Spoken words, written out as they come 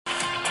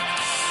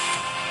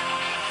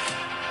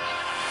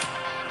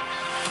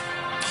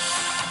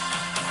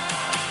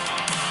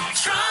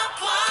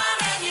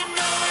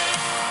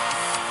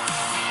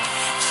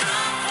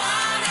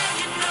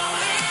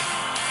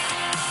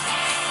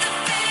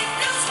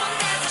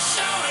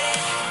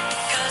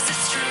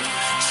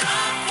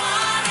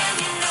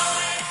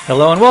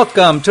Hello and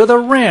welcome to the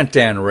Rant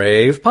and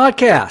Rave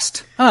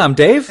podcast. I'm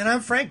Dave. And I'm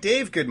Frank.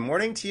 Dave, good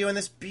morning to you on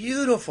this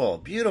beautiful,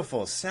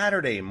 beautiful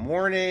Saturday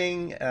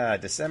morning,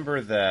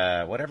 December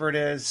the, whatever it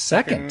is.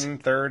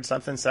 Second. Third,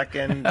 something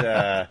second.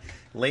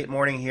 Late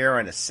morning here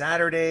on a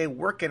Saturday,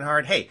 working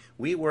hard. Hey,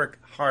 we work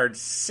hard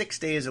 6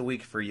 days a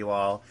week for you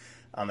all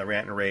on the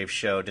Rant and Rave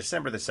show,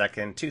 December the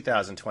 2nd,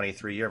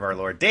 2023, year of our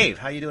Lord. Dave,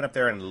 how you doing up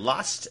there in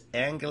Los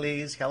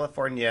Angeles,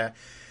 California,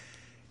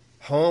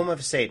 home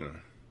of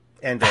Satan?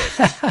 And Dave.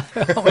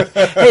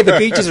 Hey, the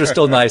beaches are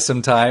still nice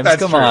sometimes.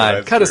 That's Come true, on,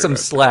 that's cut true. us some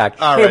slack.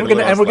 All hey, right, we're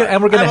gonna I have have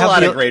a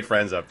lot of great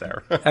friends up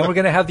there. and we're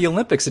gonna have the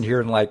Olympics in here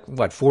in like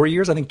what 4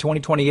 years? I think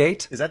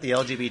 2028. Is that the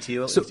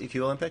LGBTQ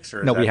Olympics?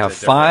 Or No, is we that have a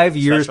 5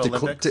 different years Special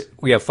Olympics?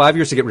 we have 5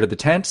 years to get rid of the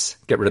tents,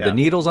 get rid of the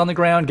needles on the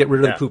ground, get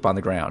rid of the poop on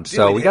the ground. Dude,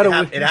 So we got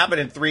to. It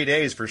happened in 3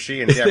 days for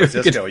she in San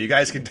Francisco. You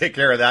guys can take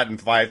care of that in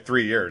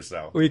 3 years.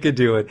 So We could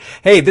do it.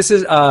 Hey, this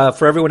is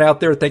for everyone out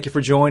there. Thank you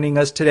for joining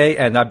us today,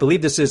 and I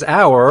believe this is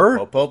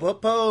our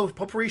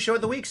potpourri show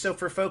of the week. So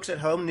for folks at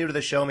home new to the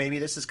show, maybe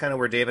this is kind of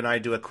where Dave and I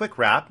do a quick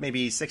wrap,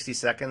 maybe 60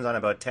 seconds on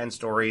about 10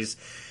 stories,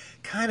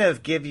 kind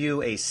of give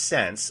you a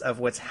sense of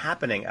what's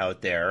happening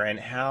out there and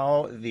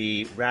how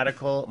the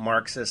radical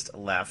Marxist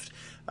left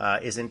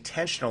is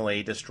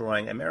intentionally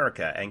destroying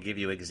America, and give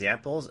you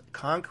examples,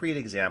 concrete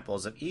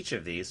examples of each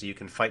of these so you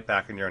can fight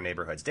back in your own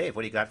neighborhoods. Dave,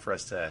 what do you got for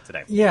us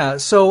today? Yeah,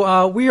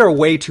 so we are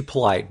way too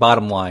polite,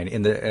 bottom line,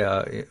 in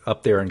the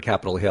up there in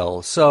Capitol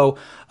Hill. So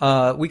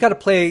we got to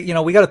play,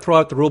 we got to throw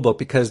out the rule book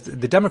because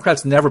the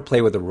Democrats never play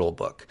with the rule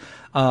book.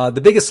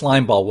 The biggest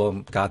slime ball,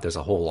 well, God, there's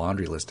a whole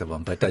laundry list of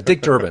them, but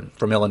Dick Durbin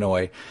from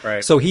Illinois.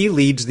 Right. So he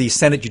leads the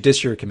Senate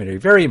Judiciary Committee.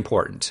 Very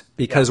important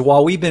because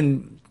while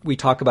we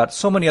talk about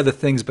so many other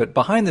things, but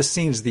behind the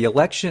scenes, the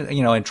election,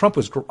 and Trump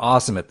was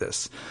awesome at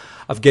this,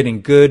 of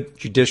getting good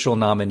judicial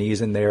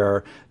nominees in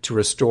there to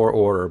restore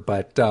order.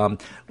 But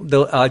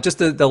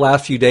the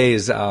last few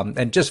days,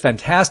 and just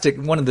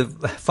fantastic. One of the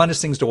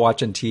funnest things to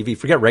watch on TV.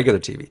 Forget regular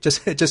TV.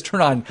 Just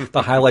turn on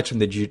the highlights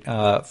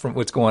from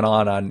what's going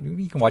on.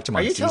 You can watch them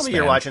on C-SPAN. Are you telling me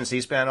you're watching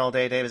C-SPAN all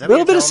day, Dave? Is that a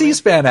little bit of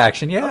C-SPAN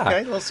action, yeah. Okay,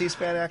 a little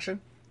C-SPAN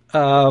action.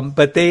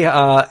 But they,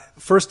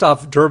 first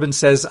off, Durbin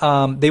says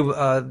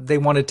they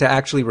wanted to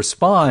actually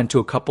respond to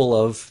a couple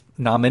of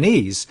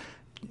nominees.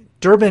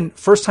 Durbin,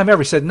 first time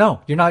ever, said,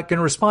 no, you're not going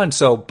to respond.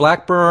 So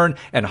Blackburn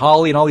and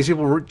Hawley and all these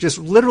people were just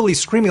literally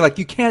screaming like,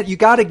 you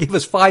got to give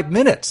us 5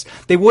 minutes.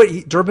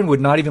 Durbin would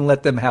not even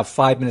let them have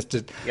 5 minutes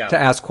to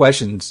ask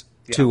questions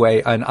to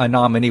a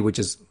nominee, which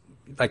is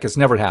like it's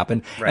never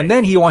happened. Right. And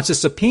then he wants to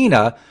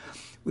subpoena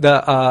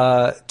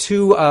the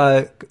two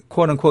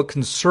quote unquote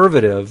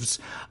conservatives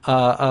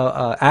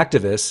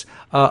activists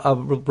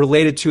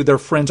related to their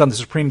friends on the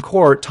Supreme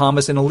Court,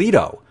 Thomas and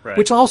Alito,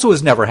 which also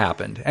has never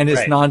happened and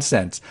is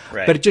nonsense.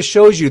 Right. But it just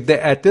shows you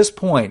that at this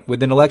point,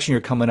 with an election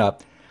year coming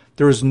up,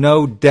 there is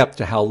no depth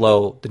to how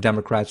low the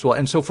Democrats will.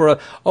 And so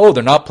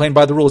they're not playing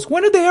by the rules.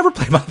 When did they ever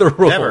play by the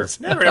rules?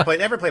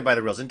 Never play by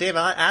the rules. And Dave,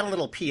 I'll add a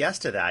little PS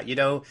to that.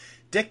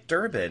 Dick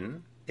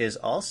Durbin is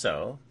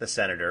also the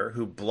senator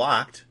who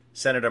blocked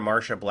Senator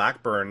Marsha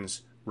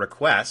Blackburn's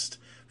request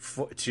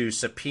to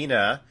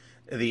subpoena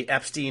the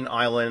Epstein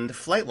Island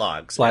flight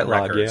logs and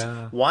records.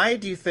 Yeah. Why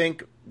do you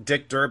think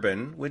Dick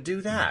Durbin would do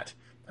that?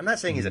 I'm not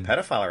saying he's a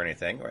pedophile or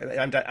anything.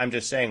 I'm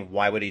just saying,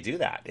 why would he do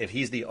that if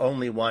he's the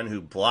only one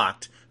who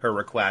blocked her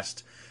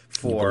request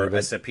for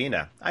a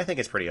subpoena? I think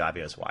it's pretty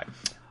obvious why.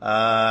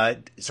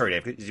 Sorry,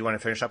 Dave, did you want to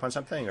finish up on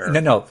something? Or?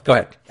 No, go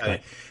ahead.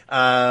 Okay.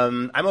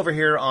 I'm over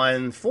here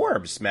on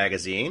Forbes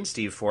magazine,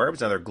 Steve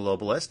Forbes, another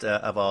globalist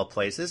of all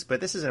places,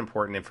 but this is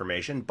important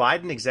information.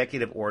 Biden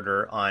executive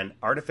order on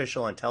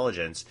artificial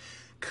intelligence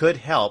could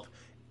help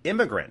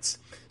immigrants.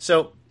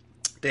 So,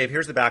 Dave,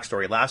 here's the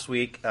backstory. Last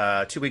week,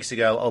 2 weeks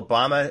ago,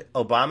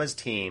 Obama's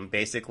team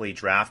basically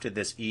drafted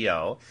this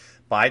EO.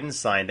 Biden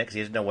signed it because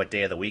he didn't know what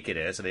day of the week it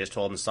is, so they just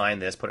told him sign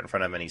this, put it in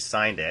front of him, and he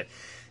signed it.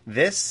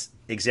 This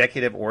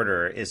executive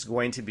order is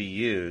going to be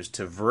used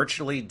to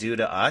virtually do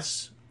to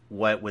us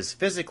what was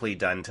physically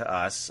done to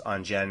us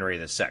on January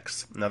the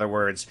 6th. In other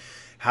words,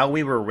 how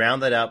we were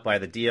rounded up by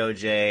the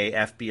DOJ,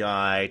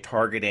 FBI,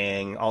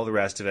 targeting, all the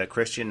rest of it,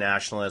 Christian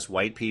nationalists,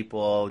 white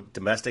people,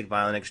 domestic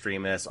violent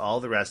extremists, all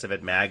the rest of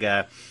it,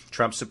 MAGA,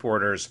 Trump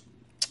supporters.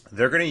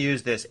 They're going to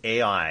use this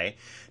AI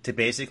to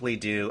basically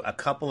do a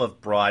couple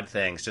of broad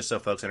things, just so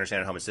folks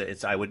understand at home.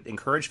 I would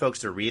encourage folks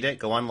to read it,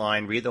 go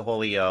online, read the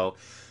whole EO.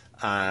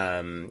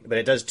 But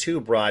it does two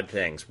broad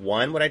things.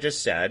 One, what I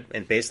just said,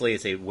 and basically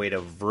it's a way to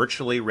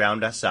virtually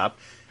round us up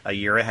a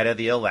year ahead of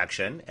the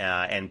election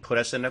and put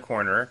us in a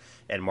corner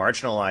and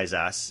marginalize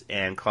us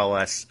and call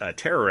us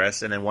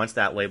terrorists. And then once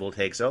that label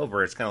takes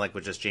over, it's kind of like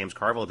what just James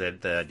Carville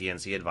did, the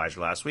DNC advisor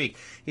last week.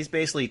 He's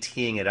basically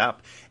teeing it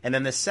up. And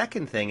then the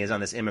second thing is on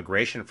this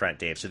immigration front,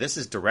 Dave. So this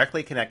is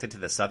directly connected to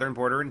the southern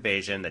border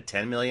invasion, the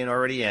 10 million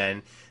already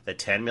in, the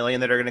 10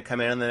 million that are going to come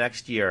in the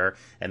next year.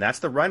 And that's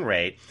the run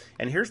rate.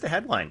 And here's the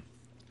headline.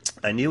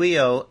 A new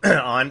EO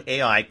on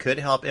AI could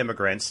help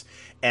immigrants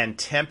and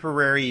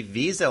temporary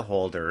visa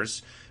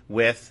holders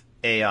with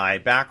AI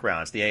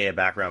backgrounds. The AI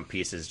background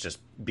piece is just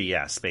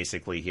BS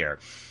basically here.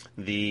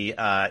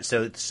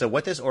 So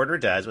what this order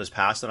does was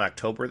passed on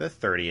October the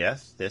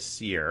 30th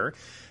this year.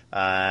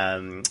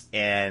 And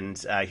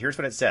here's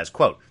what it says,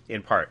 quote,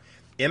 in part,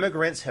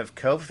 immigrants have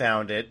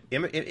co-founded,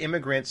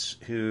 immigrants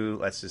who,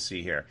 let's just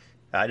see here.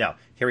 No,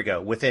 here we go.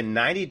 Within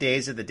 90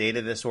 days of the date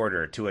of this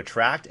order, to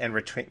attract and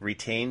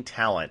retain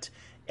talent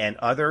and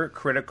other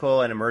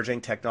critical and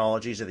emerging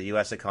technologies of the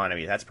U.S.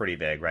 economy. That's pretty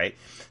big, right?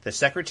 The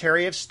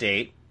Secretary of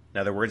State,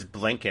 in other words,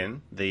 Blinken,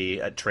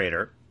 the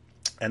traitor,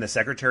 and the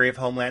Secretary of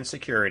Homeland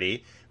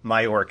Security,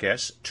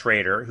 Mayorkas,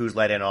 traitor, who's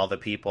let in all the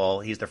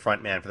people, he's the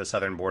front man for the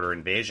southern border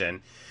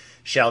invasion,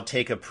 shall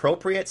take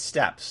appropriate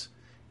steps.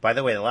 By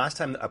the way, the last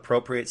time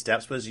appropriate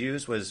steps was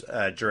used was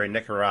during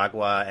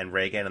Nicaragua and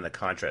Reagan and the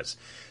Contras.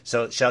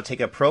 So it shall take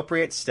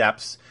appropriate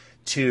steps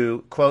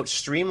to, quote,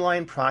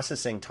 streamline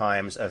processing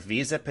times of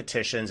visa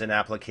petitions and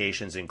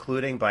applications,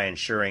 including by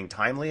ensuring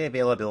timely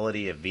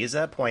availability of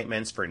visa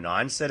appointments for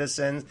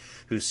non-citizens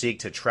who seek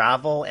to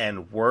travel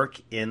and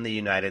work in the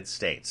United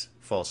States.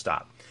 Full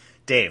stop.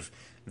 Dave,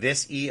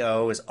 this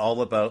EO is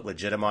all about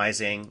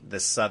legitimizing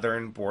the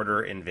southern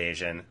border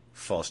invasion.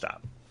 Full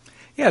stop.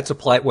 Yeah, it's a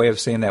polite way of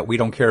saying that we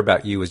don't care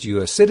about you as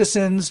U.S.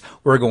 citizens.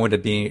 We're going to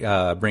be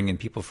bringing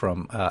people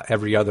from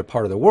every other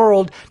part of the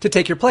world to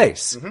take your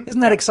place. Mm-hmm.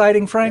 Isn't that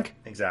exciting, Frank?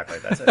 Yeah, exactly.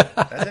 That's it.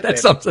 That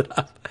sums it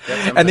up.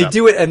 And they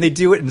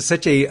do it in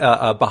such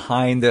a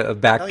behind the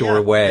back door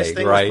way, this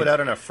thing right? was put out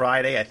on a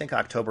Friday. I think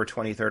October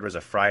 23rd was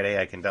a Friday.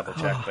 I can double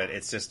check, but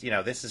it's just,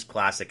 this is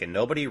classic, and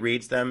nobody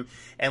reads them.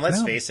 And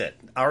let's face it,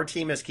 our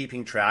team is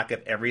keeping track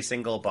of every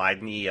single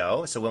Biden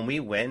EO. So when we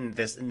win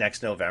this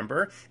next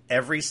November,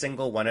 every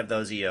single one of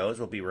those EOs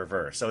will be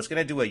reversed. So it's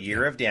going to do a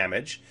year of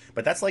damage,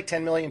 but that's like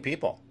 10 million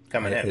people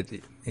coming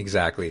in.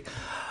 Exactly.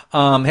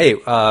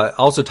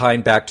 Also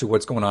tying back to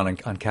what's going on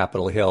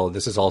Capitol Hill,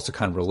 this is also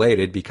kind of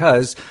related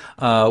because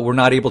we're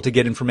not able to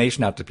get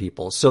information out to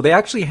people. So they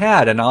actually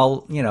had, and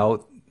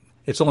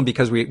it's only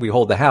because we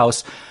hold the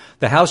House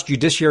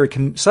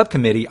Judiciary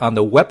Subcommittee on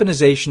the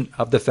weaponization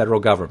of the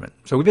federal government.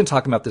 So we've been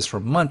talking about this for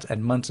months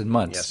and months and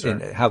months, yes, sir.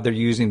 And how they're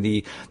using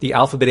the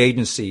alphabet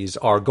agencies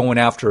are going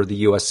after the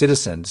U.S.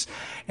 citizens.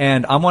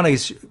 And I want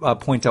to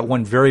point out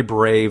one very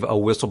brave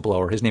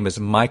whistleblower. His name is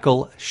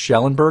Michael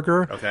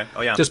Schellenberger. Okay.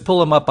 Oh, yeah. Just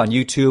pull him up on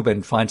YouTube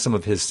and find some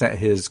of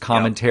his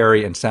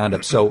commentary and sound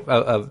up. So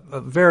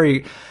a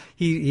very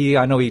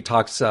I know he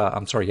talks. He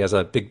has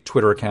a big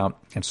Twitter account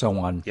and so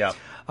on. Yeah.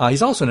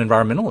 He's also an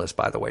environmentalist,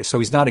 by the way, so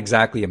he's not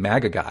exactly a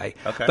MAGA guy.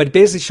 Okay. But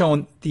basically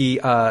showing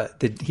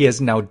that he has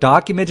now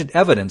documented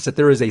evidence that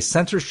there is a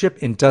censorship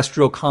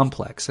industrial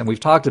complex. And we've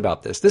talked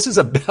about this. This is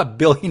a $1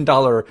 billion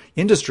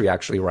industry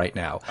actually right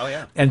now. Oh,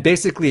 yeah. And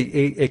basically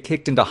it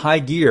kicked into high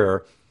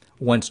gear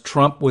once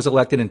Trump was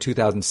elected in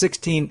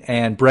 2016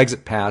 and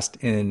Brexit passed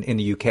in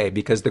the UK,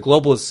 because the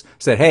globalists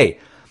said, hey,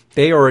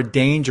 they are a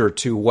danger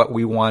to what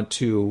we want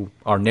to,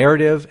 our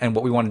narrative and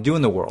what we want to do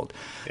in the world.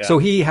 Yeah. So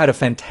he had a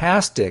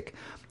fantastic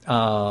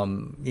talk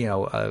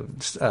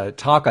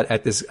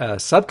at this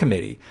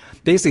subcommittee,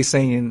 basically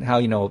saying how,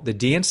 the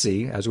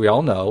DNC, as we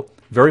all know,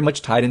 very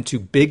much tied into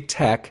big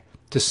tech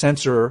to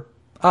censor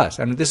us.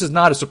 I mean, this is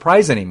not a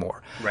surprise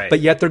anymore. Right.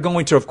 But yet they're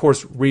going to, of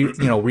course,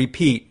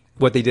 repeat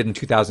what they did in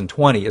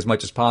 2020 as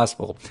much as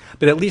possible.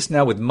 But at least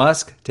now with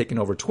Musk taking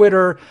over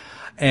Twitter,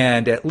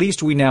 and at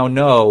least we now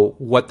know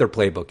what their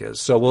playbook is.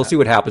 So we'll see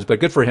what happens.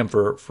 But good for him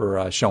for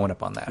showing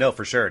up on that. No,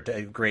 for sure.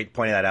 Great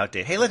pointing that out,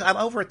 Dave. Hey, look, I'm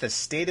over at the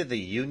State of the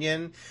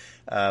Union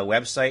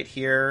website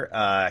here.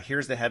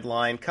 Here's the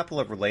headline. Couple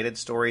of related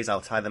stories.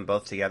 I'll tie them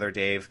both together,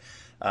 Dave.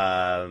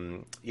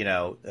 Southern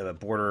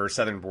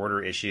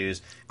border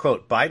issues.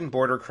 Quote, Biden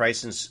border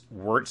crisis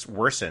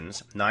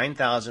worsens.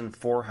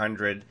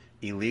 9,400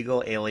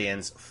 illegal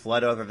aliens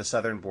flood over the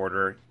southern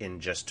border in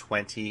just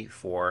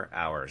 24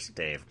 hours,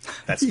 Dave.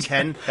 That's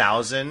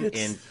 10,000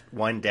 in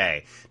one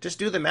day. Just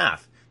do the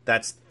math.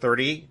 That's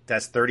 30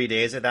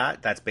 days of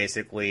that. That's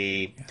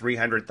basically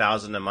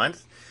 300,000 a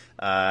month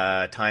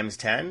times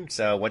 10.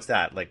 So what's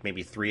that? Like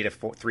maybe 3 to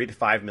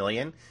 5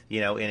 million,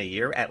 in a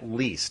year at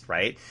least,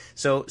 right?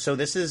 So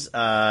this is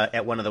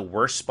at one of the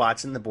worst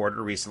spots in the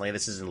border recently.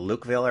 This is in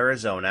Lukeville,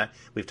 Arizona.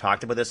 We've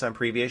talked about this on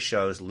previous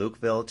shows.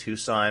 Lukeville,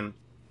 Tucson.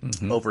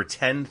 Mm-hmm. Over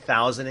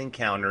 10,000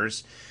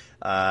 encounters.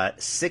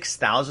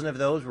 6,000 of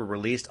those were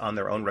released on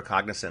their own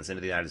recognizance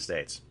into the United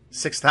States.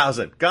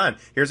 6,000. Gone.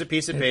 Here's a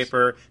piece of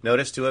paper.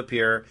 Notice to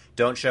appear.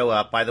 Don't show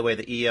up. By the way,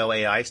 the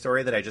EOAI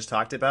story that I just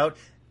talked about,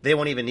 they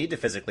won't even need to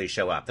physically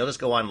show up. They'll just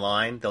go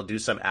online. They'll do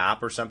some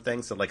app or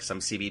something, so like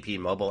some CBP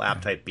mobile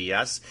app type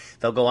BS.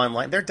 They'll go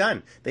online. They're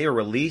done. They are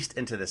released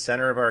into the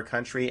center of our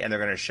country, and they're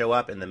going to show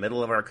up in the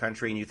middle of our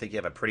country, and you think you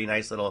have a pretty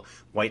nice little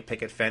white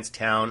picket fence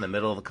town in the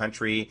middle of the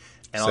country,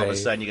 and all of a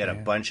sudden you got a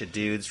bunch of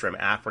dudes from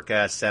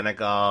Africa,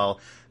 Senegal,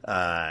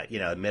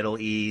 Middle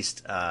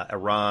East,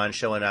 Iran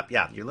showing up.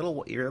 Yeah, your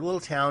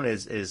little town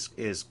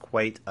is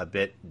quite a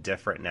bit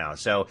different now.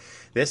 So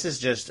this is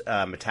just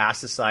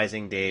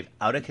metastasizing, Dave,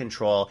 out of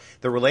control.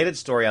 The related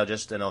story, I'll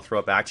throw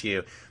it back to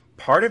you.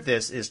 part of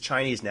this is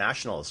Chinese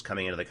nationals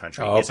coming into the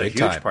country. Oh, it's a big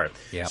huge time. part.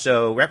 Yeah.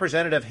 So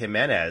Representative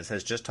Jimenez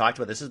has just talked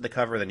about, this is the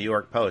cover of the New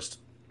York Post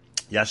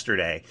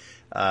yesterday,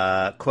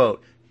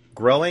 quote,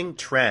 growing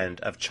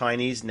trend of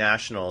Chinese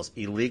nationals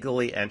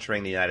illegally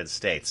entering the United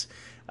States.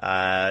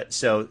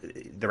 So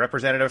the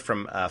representative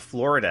from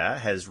Florida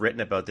has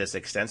written about this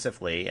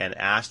extensively and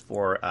asked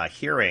for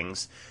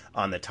hearings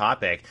on the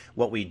topic.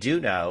 What we do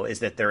know is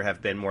that there have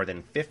been more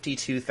than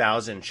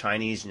 52,000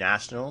 Chinese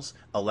nationals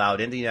allowed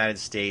into the United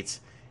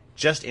States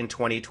just in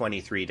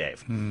 2023,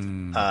 Dave,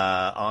 on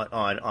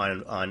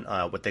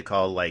what they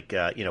call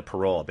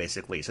parole,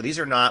 basically. So these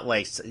are not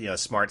like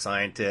smart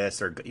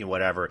scientists or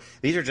whatever.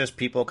 These are just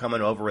people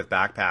coming over with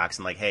backpacks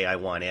and like, hey, I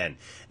want in,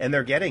 and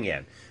they're getting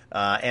in.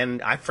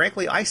 And I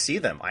see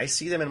them. I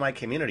see them in my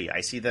community.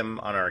 I see them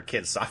on our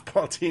kids'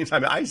 softball teams. I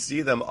mean, I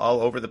see them all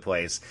over the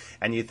place.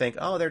 And you think,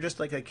 oh, they're just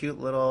like a cute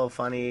little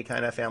funny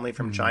kind of family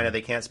from China.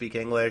 They can't speak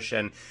English.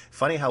 And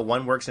funny how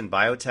one works in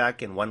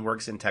biotech and one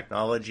works in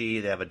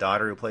technology. They have a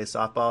daughter who plays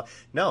softball.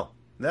 No,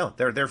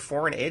 they're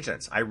foreign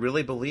agents. I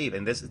really believe,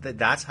 and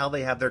that's how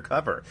they have their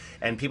cover.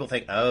 And people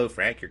think, oh,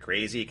 Frank, you're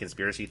crazy,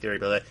 conspiracy theory,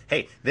 but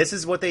hey, this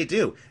is what they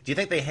do. Do you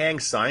think they hang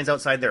signs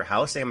outside their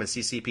house saying I'm a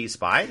CCP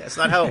spy? That's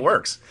not how it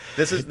works.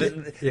 This is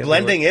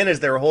blending in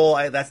is their whole.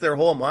 That's their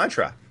whole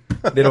mantra.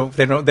 They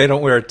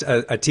don't wear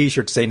a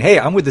T-shirt saying, "Hey,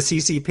 I'm with the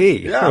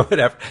CCP" or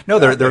whatever. No,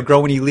 they're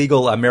growing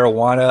illegal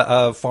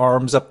marijuana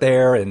farms up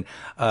there, and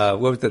what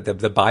was it,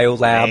 the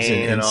biolabs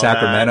in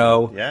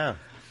Sacramento. That. Yeah.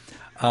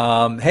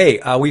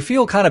 We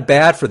feel kind of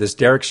bad for this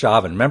Derek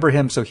Chauvin. Remember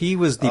him? So he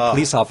was the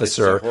police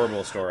officer. It's a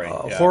horrible story.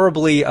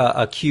 Horribly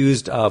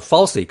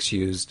falsely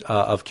accused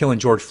of killing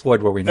George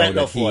Floyd, where we know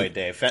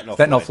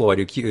Fentanyl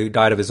Floyd, who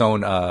died of his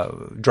own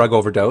drug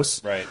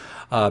overdose. Right.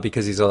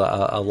 Because he's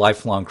a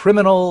lifelong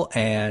criminal,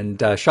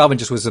 and Chauvin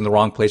just was in the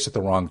wrong place at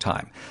the wrong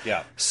time.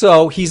 Yeah.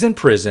 So he's in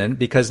prison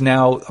because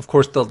now, of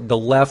course, the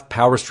left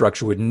power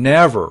structure would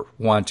never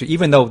want to,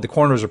 even though the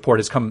coroner's report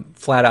has come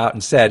flat out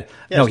and said,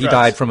 no, he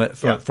died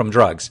from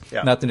drugs.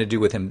 Yeah. Nothing to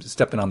do with him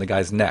stepping on the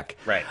guy's neck.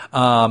 Right.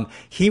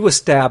 He was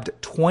stabbed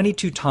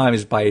 22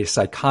 times by a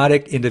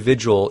psychotic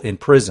individual in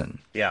prison.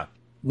 Yeah.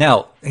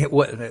 Now,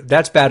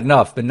 that's bad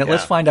enough, but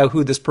let's find out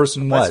who this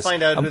person was. Let's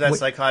find out who that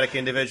psychotic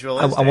individual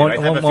is. I won't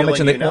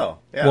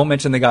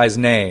mention the guy's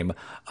name,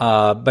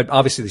 but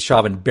obviously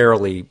Chauvin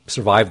barely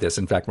survived this.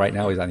 In fact, right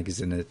now I think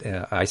he's in the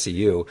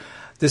ICU.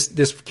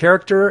 This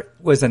character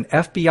was an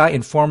FBI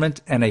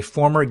informant and a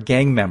former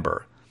gang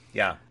member.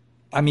 Yeah.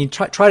 I mean,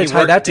 try to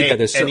tie that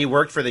together. And he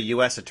worked for the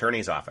U.S.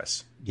 Attorney's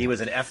Office. He was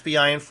an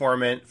FBI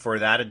informant for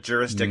that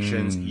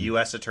jurisdiction's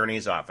U.S.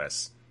 Attorney's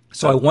Office.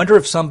 So I wonder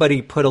if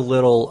somebody put a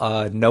little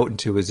note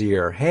into his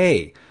ear.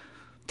 Hey,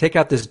 take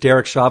out this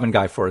Derek Chauvin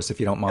guy for us, if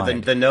you don't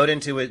mind. The note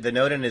in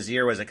his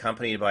ear was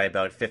accompanied by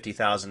about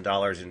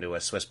 $50,000 into a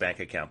Swiss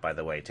bank account. By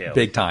the way, too.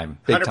 Big time.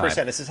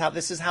 100%.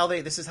 This is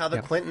how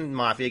the Clinton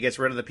mafia gets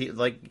rid of the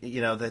people,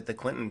 the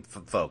Clinton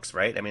folks,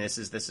 right? I mean, this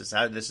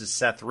is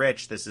Seth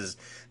Rich. This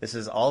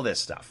is all this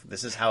stuff.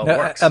 This is how it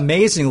works.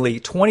 Amazingly,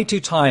 22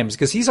 times,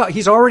 because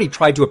he's already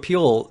tried to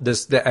appeal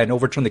this and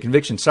overturn the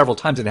conviction several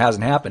times, and it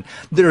hasn't happened.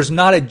 There's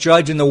not a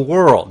judge in the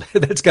world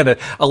that's going to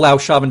allow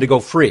Chauvin to go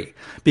free,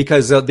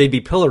 because they'd be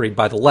pilloried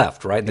by the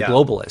left, right, and the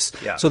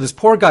globalists. Yeah. So this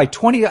poor guy,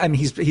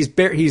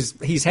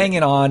 he's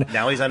hanging on.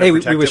 Now he's under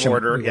protective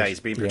order. He's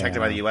being protected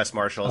by the U.S.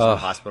 Marshals in the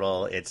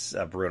hospital. It's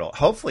brutal.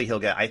 Hopefully he'll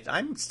get.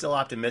 I'm still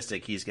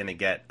optimistic he's going to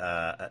get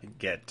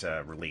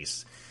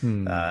release.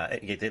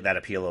 Get that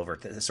appeal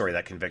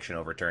that conviction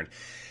overturned.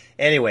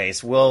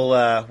 Anyways,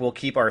 we'll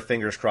keep our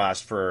fingers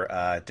crossed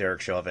for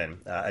Derek Chauvin,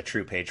 a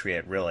true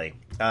patriot, really.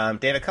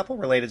 Dave, a couple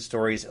related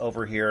stories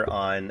over here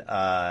on.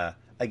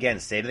 Again,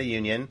 State of the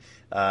Union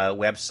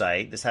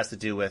website. This has to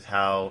do with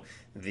how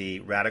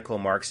the radical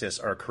Marxists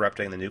are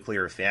corrupting the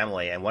nuclear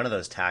family. And one of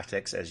those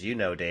tactics, as you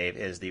know, Dave,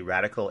 is the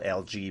radical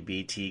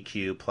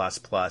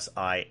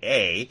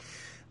LGBTQ++IA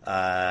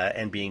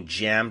and being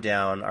jammed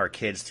down our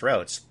kids'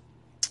 throats.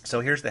 So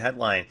here's the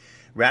headline.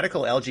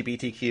 Radical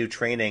LGBTQ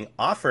training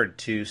offered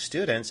to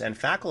students and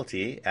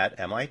faculty at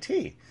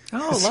MIT.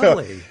 Oh,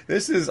 lovely. So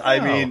this is, I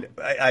mean,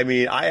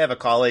 I have a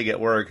colleague at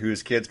work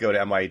whose kids go to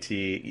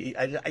MIT.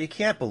 You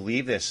can't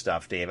believe this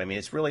stuff, Dave. I mean,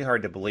 it's really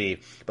hard to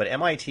believe. But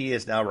MIT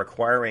is now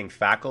requiring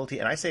faculty,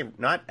 and I say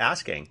not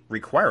asking,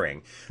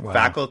 requiring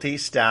faculty,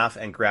 staff,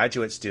 and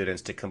graduate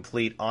students to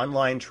complete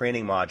online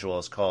training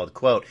modules called,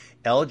 quote,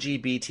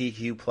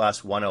 LGBTQ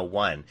plus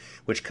 101,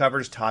 which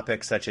covers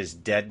topics such as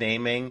dead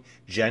naming,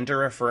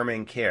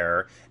 gender-affirming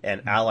care,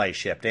 and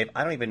allyship. Dave,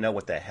 I don't even know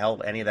what the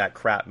hell any of that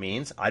crap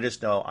means. I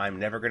just know I'm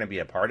never going to be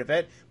a part of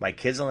it. My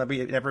kids will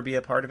never be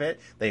a part of it.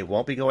 They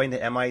won't be going to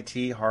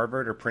MIT,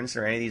 Harvard, or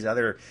Princeton, or any of these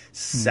other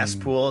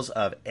cesspools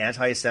of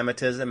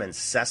anti-Semitism and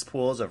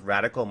cesspools of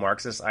radical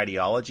Marxist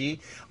ideology.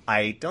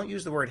 I don't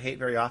use the word hate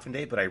very often,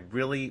 Dave, but I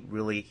really,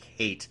 really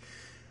hate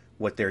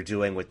what they're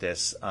doing with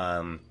this.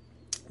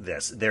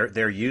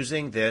 They're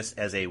using this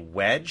as a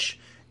wedge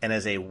and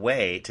as a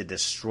way to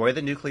destroy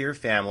the nuclear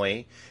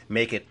family,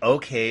 make it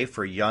okay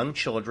for young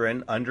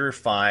children under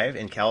 5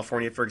 in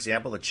California, for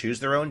example, to choose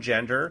their own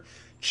gender,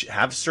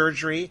 have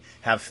surgery,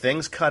 have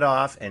things cut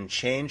off, and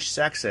change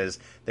sexes.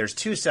 There's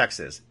 2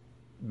 sexes,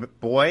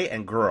 boy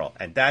and girl,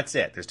 and that's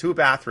it. There's 2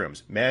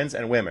 bathrooms, men's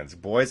and women's,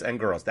 boys and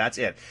girls. That's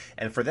it.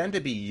 And for them to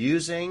be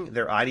using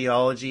their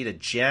ideology to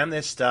jam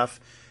this stuff,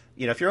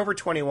 if you're over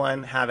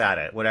 21, have at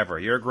it, whatever.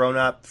 You're a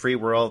grown-up, free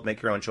world,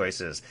 make your own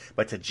choices.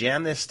 But to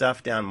jam this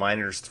stuff down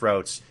minors'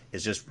 throats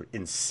is just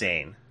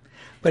insane.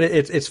 But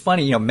it's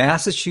funny,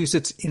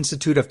 Massachusetts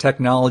Institute of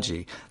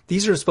Technology,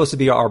 these are supposed to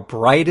be our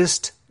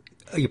brightest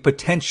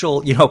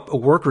potential,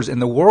 workers in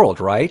the world,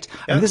 right?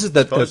 Yeah, I mean, this is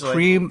the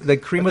cream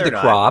of the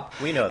crop.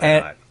 We know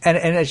they're not. And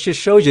it just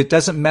shows you it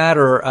doesn't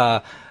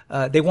matter.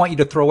 They want you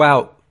to throw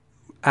out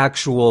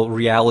actual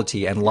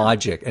reality and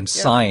logic and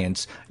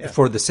science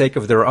for the sake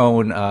of their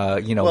own,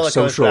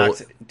 social.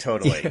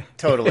 Totally.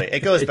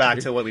 It goes back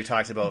to what we've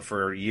talked about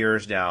for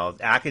years now.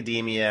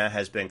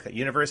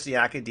 University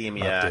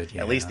academia, corrupted,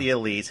 at least the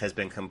elites, has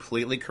been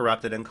completely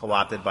corrupted and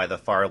co-opted by the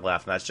far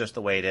left. And that's just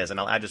the way it is. And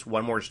I'll add just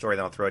one more story,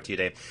 then I'll throw it to you,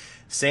 Dave.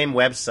 Same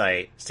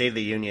website, State of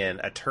the Union,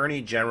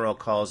 Attorney General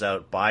calls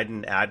out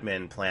Biden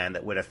admin plan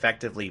that would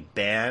effectively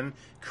ban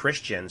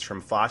Christians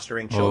from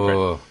fostering children.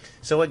 Oh.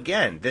 So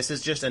again, this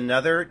is just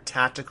another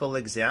tactical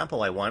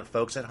example I want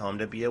folks at home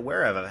to be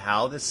aware of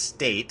how the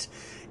state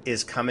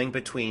is coming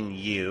between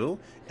you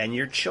and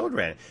your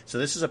children. So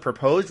this is a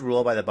proposed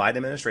rule by the Biden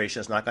administration.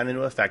 It's not gone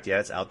into effect yet.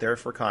 It's out there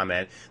for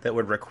comment, that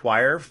would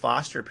require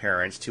foster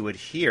parents to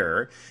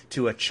adhere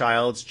to a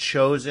child's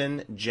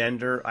chosen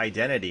gender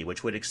identity,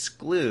 which would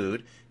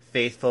exclude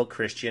faithful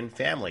Christian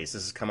families.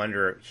 This has come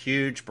under a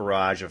huge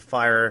barrage of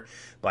fire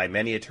by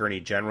many attorney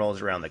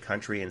generals around the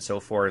country and so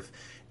forth.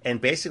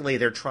 And basically,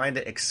 they're trying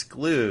to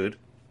exclude,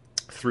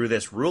 through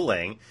this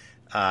ruling,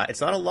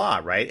 it's not a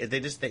law, right?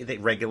 They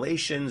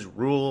regulations,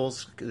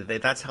 rules,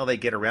 that's how they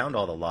get around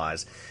all the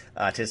laws,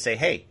 to say,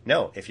 hey,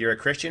 no, if you're a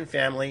Christian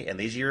family and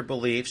these are your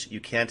beliefs,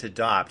 you can't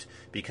adopt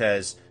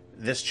because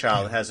this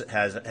child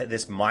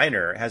this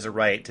minor has a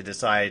right to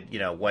decide,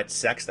 what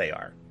sex they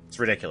are. It's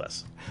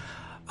ridiculous.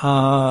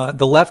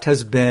 The left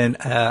has been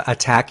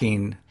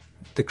attacking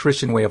the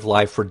Christian way of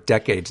life for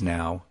decades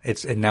now.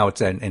 Now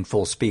it's in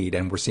full speed,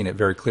 and we're seeing it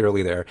very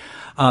clearly there.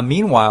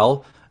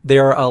 Meanwhile,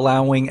 they're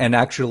allowing and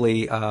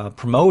actually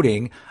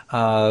promoting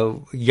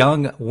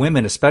young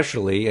women,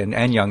 especially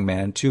and young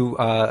men, to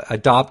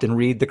adopt and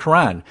read the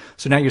Quran.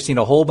 So now you're seeing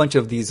a whole bunch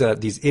of these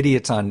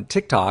idiots on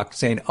TikTok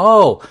saying,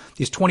 "Oh,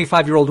 these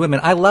 25-year-old women,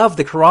 I love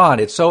the Quran.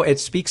 It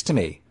speaks to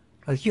me."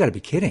 You got to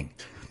be kidding.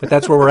 But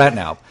that's where we're at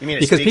now. You mean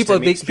it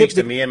speaks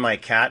to me and my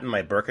cat and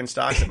my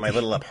Birkenstocks at my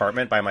little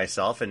apartment by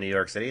myself in New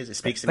York City? It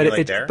speaks to me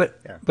like there?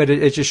 But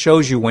it just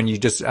shows you when you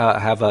just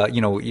have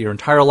your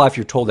entire life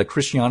you're told that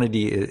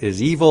Christianity is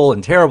evil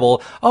and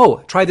terrible.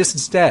 Oh, try this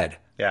instead.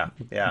 Yeah,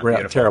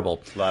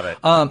 terrible. Love it.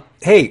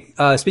 Hey,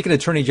 speaking of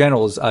attorney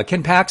generals,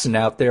 Ken Paxton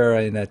out there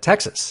in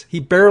Texas, he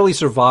barely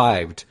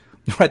survived.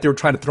 Right, they were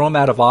trying to throw him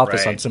out of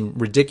office on some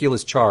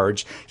ridiculous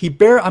charge. He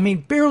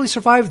barely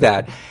survived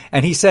that.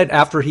 And he said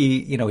after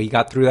he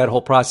got through that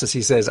whole process,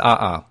 he says,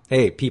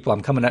 hey, people,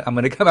 I'm going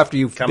to come after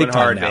you coming big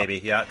time hard, now.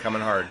 Baby. Yeah,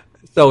 coming hard.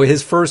 So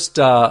his first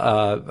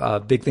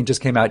big thing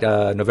just came out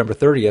November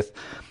 30th.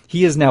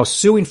 He is now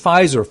suing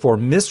Pfizer for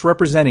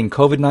misrepresenting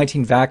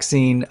COVID-19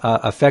 vaccine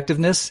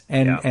effectiveness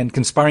and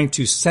conspiring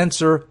to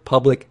censor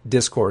public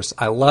discourse.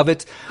 I love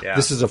it. Yeah.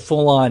 This is a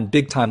full-on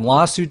big-time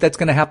lawsuit that's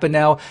going to happen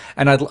now,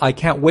 and I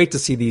can't wait to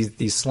see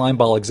these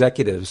slimeball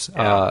executives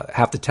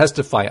have to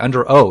testify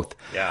under oath.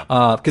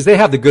 Because they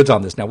have the goods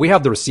on this now. We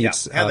have the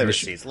receipts. Yeah, have the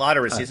receipts. A lot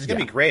of receipts. It's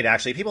going to be great,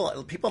 actually.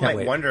 People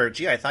might wonder,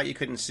 gee, I thought you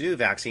couldn't sue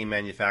vaccine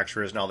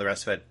manufacturers and all the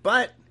rest of it,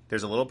 but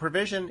there's a little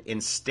provision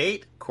in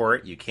state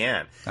court you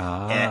can,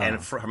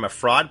 and from a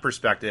fraud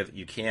perspective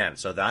you can.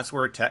 So that's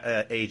where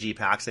AG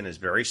Paxton is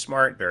very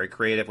smart, very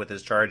creative with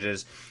his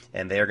charges,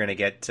 and they are going to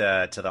get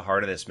to the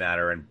heart of this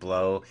matter and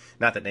blow.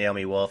 Not that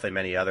Naomi Wolf and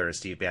many others,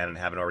 Steve Bannon,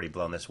 haven't already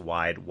blown this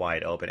wide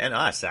open, and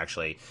us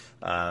actually.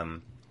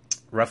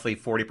 Roughly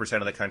 40%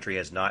 of the country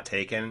has not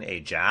taken a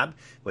jab,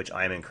 which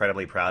I'm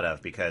incredibly proud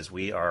of because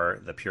we are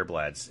the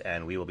purebloods,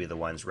 and we will be the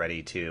ones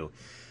ready to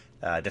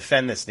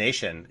defend this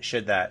nation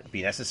should that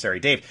be necessary.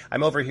 Dave,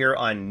 I'm over here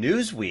on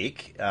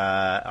Newsweek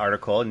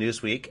article,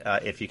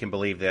 if you can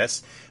believe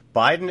this.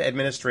 Biden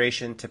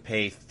administration to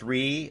pay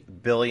 $3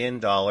 billion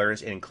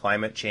in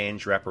climate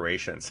change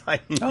reparations.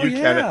 I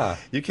mean,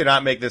 you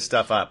cannot make this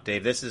stuff up,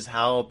 Dave. This is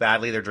how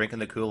badly they're drinking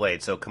the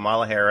Kool-Aid. So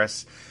Kamala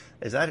Harris,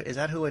 is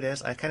that who it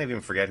is? I kind of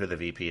even forget who the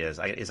VP is.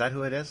 Is that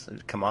who it is?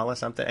 Kamala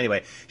something?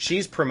 Anyway,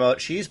 she's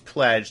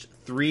pledged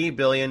 $3 $3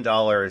 billion.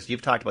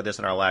 You've talked about this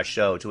in our last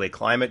show, to a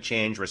climate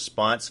change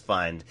response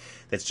fund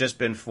that's just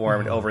been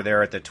formed over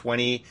there at the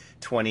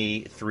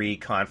 2023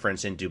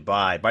 conference in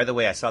Dubai. By the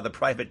way, I saw the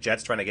private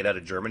jets trying to get out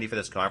of Germany for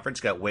this conference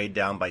got weighed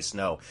down by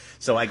snow.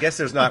 So I guess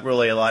there's not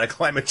really a lot of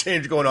climate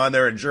change going on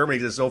there in Germany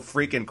because it's so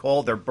freaking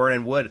cold. They're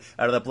burning wood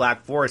out of the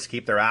Black Forest to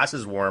keep their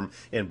asses warm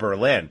in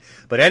Berlin.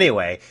 But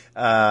anyway,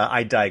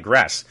 I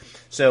digress.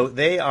 So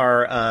they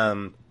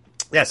are...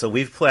 so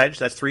we've pledged,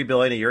 that's $3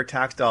 billion of your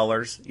tax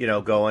dollars,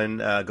 going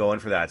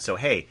for that. So,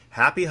 hey,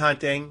 happy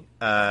hunting,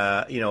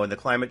 in the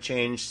climate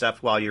change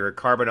stuff while you're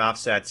carbon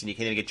offsets and you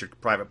can't even get your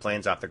private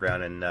planes off the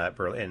ground in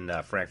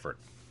Frankfurt.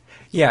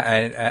 Yeah,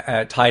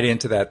 and tied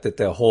into that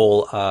the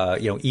whole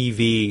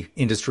EV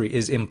industry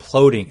is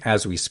imploding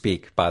as we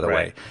speak. By the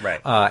way,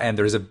 right. And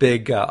there's a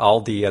big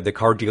all the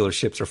car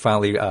dealerships are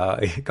finally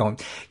going.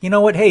 You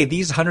know what? Hey,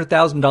 these $100,000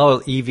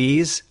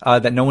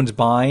 EVs that no one's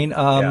buying.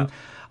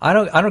 I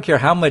don't care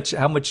how much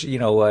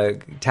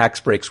tax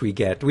breaks we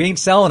get. We ain't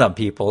selling them,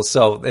 people.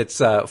 So it's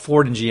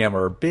Ford and GM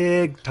are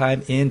big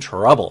time in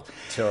trouble.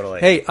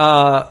 Totally. Hey,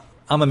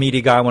 I'm a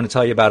media guy. I want to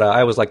tell you about.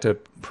 I always like to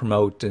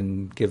promote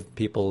and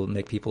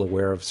make people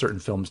aware of certain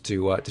films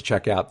to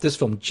check out. This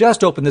film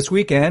just opened this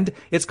weekend.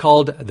 It's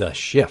called The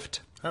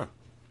Shift. Oh.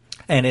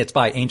 And it's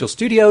by Angel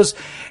Studios,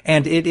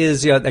 and it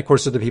is, of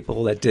course, the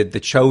people that did The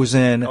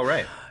Chosen. Oh,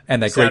 right.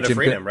 And that Sound great of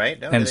Freedom, right?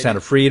 No, and Sound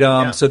of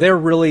Freedom. Yeah. So they're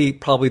really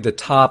probably the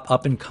top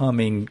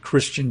up-and-coming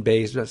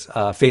Christian-based,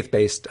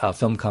 faith-based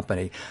film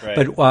company. Right.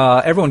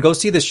 But everyone, go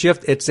see The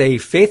Shift. It's a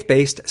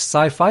faith-based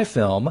sci-fi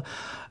film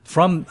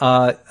from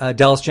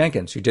Dallas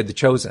Jenkins, who did The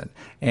Chosen,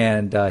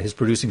 and his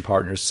producing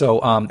partners.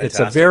 So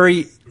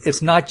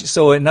it's not.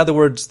 So in other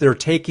words, they're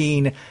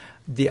taking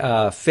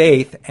the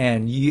faith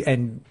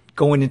and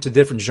going into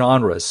different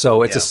genres.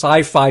 So it's a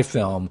sci-fi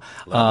film.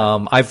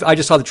 I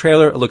just saw the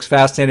trailer. It looks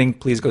fascinating.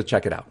 Please go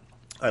check it out.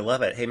 I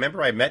love it. Hey,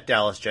 remember I met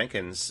Dallas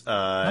Jenkins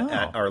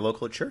at our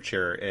local church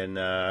here in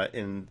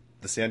the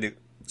San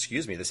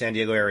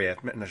Diego area.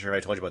 I'm not sure if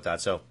I told you about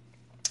that. So,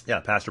 yeah,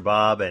 Pastor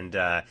Bob and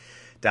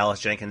Dallas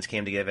Jenkins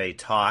came to give a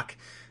talk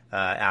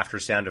after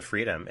Sound of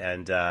Freedom,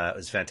 and it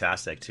was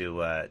fantastic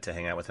to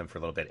hang out with him for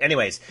a little bit.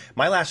 Anyways,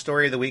 my last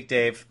story of the week,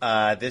 Dave.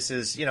 This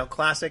is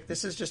classic.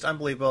 This is just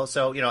unbelievable.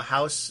 So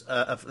House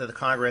of the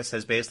Congress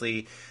has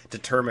basically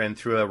determined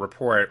through a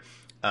report,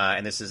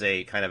 and this is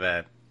a kind of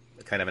an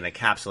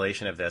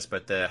encapsulation of this,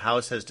 but the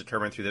House has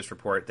determined through this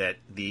report that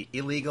the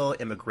illegal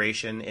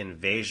immigration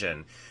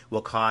invasion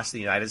will cost the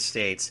United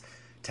States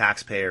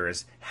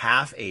taxpayers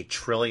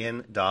 $500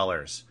 billion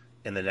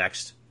in the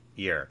next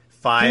year.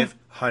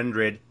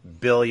 $500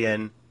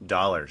 billion,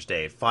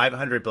 Dave.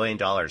 $500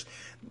 billion.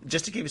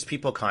 Just to give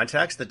people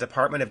context, the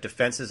Department of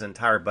Defense's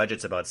entire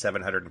budget's about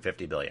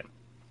 $750 billion.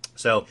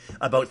 So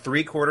about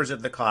 3/4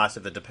 of the cost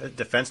of the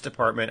Defense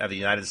Department of the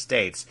United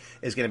States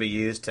is going to be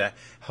used to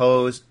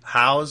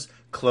house,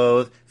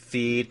 clothe,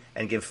 feed,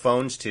 and give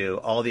phones to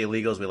all the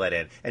illegals we let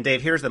in. And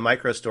Dave, here's the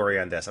micro story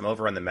on this. I'm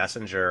over on the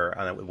Messenger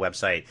on the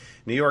website.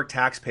 New York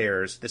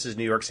taxpayers, this is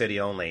New York City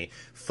only,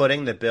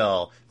 footing the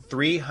bill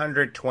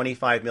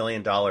 $325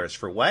 million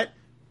for what?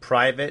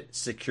 Private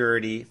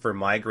security for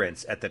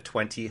migrants at the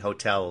 20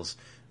 hotels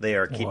they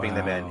are keeping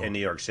them in New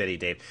York City,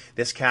 Dave.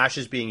 This cash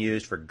is being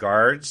used for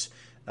guards,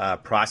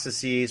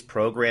 processes,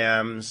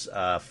 programs,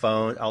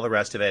 phone, all the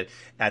rest of it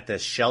at the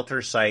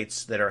shelter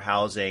sites that are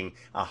housing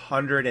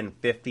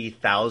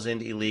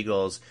 150,000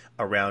 illegals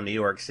around New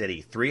York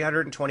City.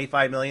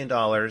 $325 million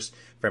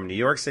from New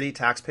York City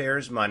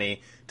taxpayers'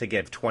 money to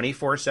give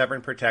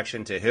 24/7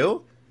 protection to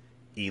who?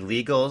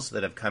 Illegals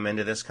that have come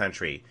into this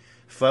country.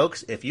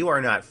 Folks, if you are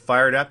not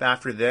fired up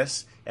after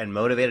this and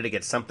motivated to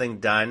get something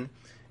done,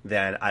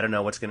 then I don't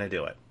know what's going to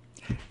do it.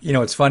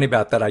 It's funny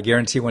about that. I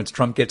guarantee once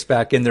Trump gets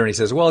back in there and he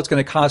says, well, it's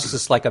going to cost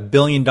us like $1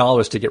 billion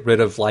to get rid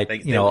of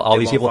all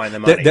these people.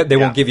 They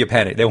won't give you a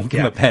penny. They won't give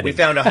him a penny. We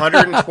found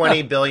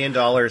 $120 billion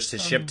to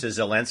ship to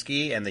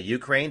Zelensky and the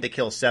Ukraine to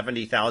kill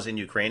 70,000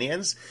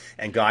 Ukrainians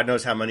and God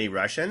knows how many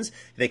Russians.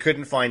 They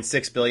couldn't find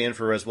 $6 billion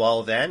for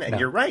Roswell then. And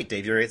You're right,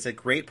 Dave. It's a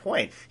great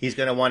point. He's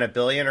going to want $1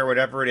 billion or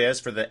whatever it is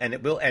for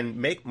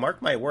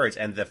mark my words.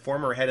 And the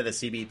former head of the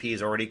CBP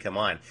has already come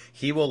on.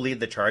 He will lead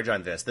the charge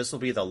on this. This will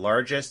be the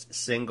largest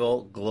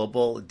single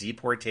global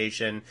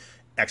deportation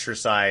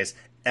exercise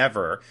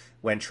ever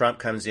when Trump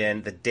comes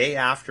in.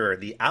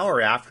 The hour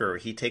after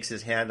he takes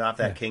his hand off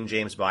that King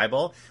James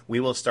Bible,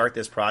 we will start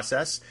this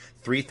process.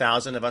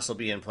 3,000 of us will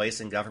be in place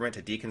in government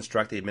to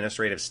deconstruct the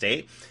administrative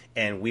state,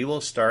 and we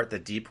will start the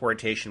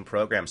deportation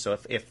program. So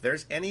if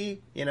there's any,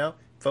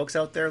 folks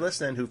out there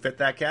listening who fit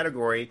that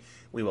category,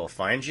 we will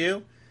find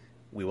you,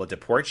 we will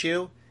deport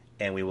you,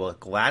 and we will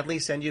gladly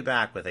send you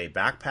back with a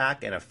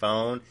backpack and a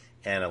phone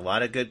and a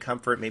lot of good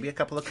comfort, maybe a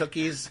couple of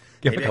cookies,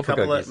 maybe a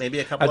couple of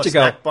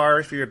snack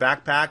bars for your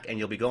backpack, and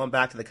you'll be going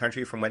back to the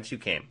country from whence you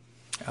came.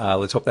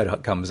 Let's hope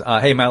that comes.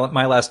 Hey, my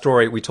last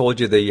story. We told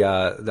you the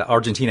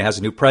Argentina has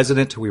a new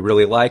president who we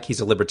really like.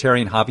 He's a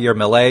libertarian, Javier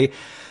Milei.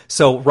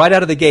 So right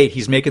out of the gate,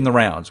 he's making the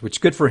rounds, which is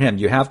good for him.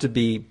 You have to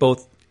be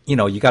both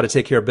you got to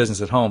take care of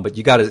business at home, but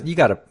you got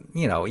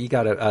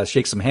to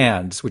shake some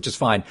hands, which is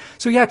fine.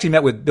 So he actually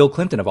met with Bill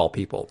Clinton of all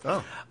people.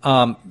 Oh.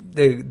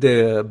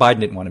 The Biden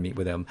didn't want to meet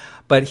with him,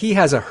 but he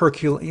has a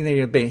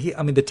Herculean.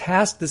 The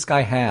task this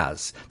guy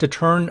has to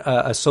turn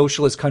a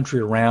socialist country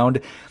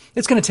around.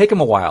 It's going to take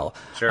him a while.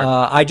 Sure.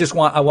 I just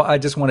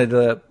wanted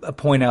to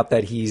point out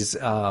that he's,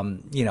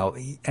 and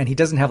he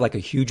doesn't have like a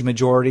huge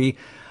majority.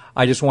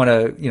 I just want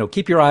to,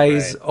 keep your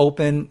eyes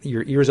open,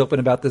 your ears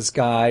open about this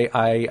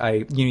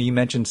guy. You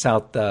mentioned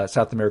South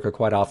America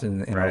quite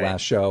often in our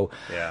last show.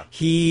 Yeah.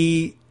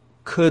 He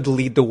could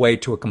lead the way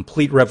to a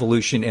complete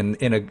revolution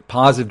in a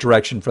positive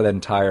direction for that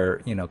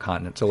entire,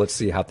 continent. So let's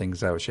see how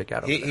things shake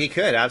out. He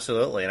could,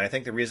 absolutely. And I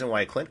think the reason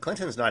why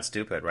Clinton's not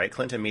stupid, right?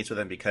 Clinton meets with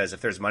him because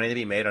if there's money to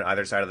be made on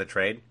either side of the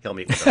trade, he'll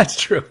meet with him. That's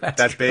true.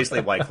 That's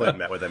basically why Clinton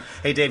met with him.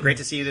 Hey, Dave, great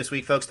to see you this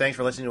week, folks. Thanks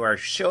for listening to our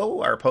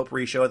show, our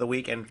potpourri show of the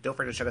week. And don't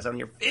forget to check us out on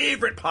your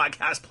favorite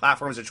podcast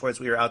platforms of choice.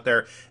 We are out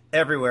there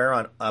everywhere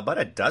on about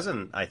a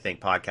dozen, I think,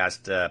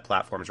 podcast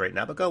platforms right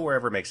now. But go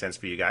wherever it makes sense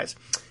for you guys.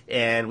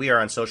 And we are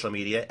on social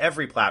media,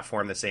 every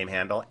platform, the same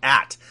handle,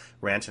 at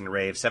Rant and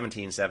Rave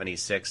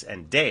 1776.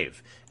 And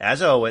Dave,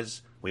 as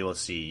always, we will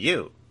see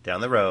you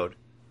down the road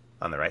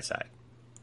on the right side.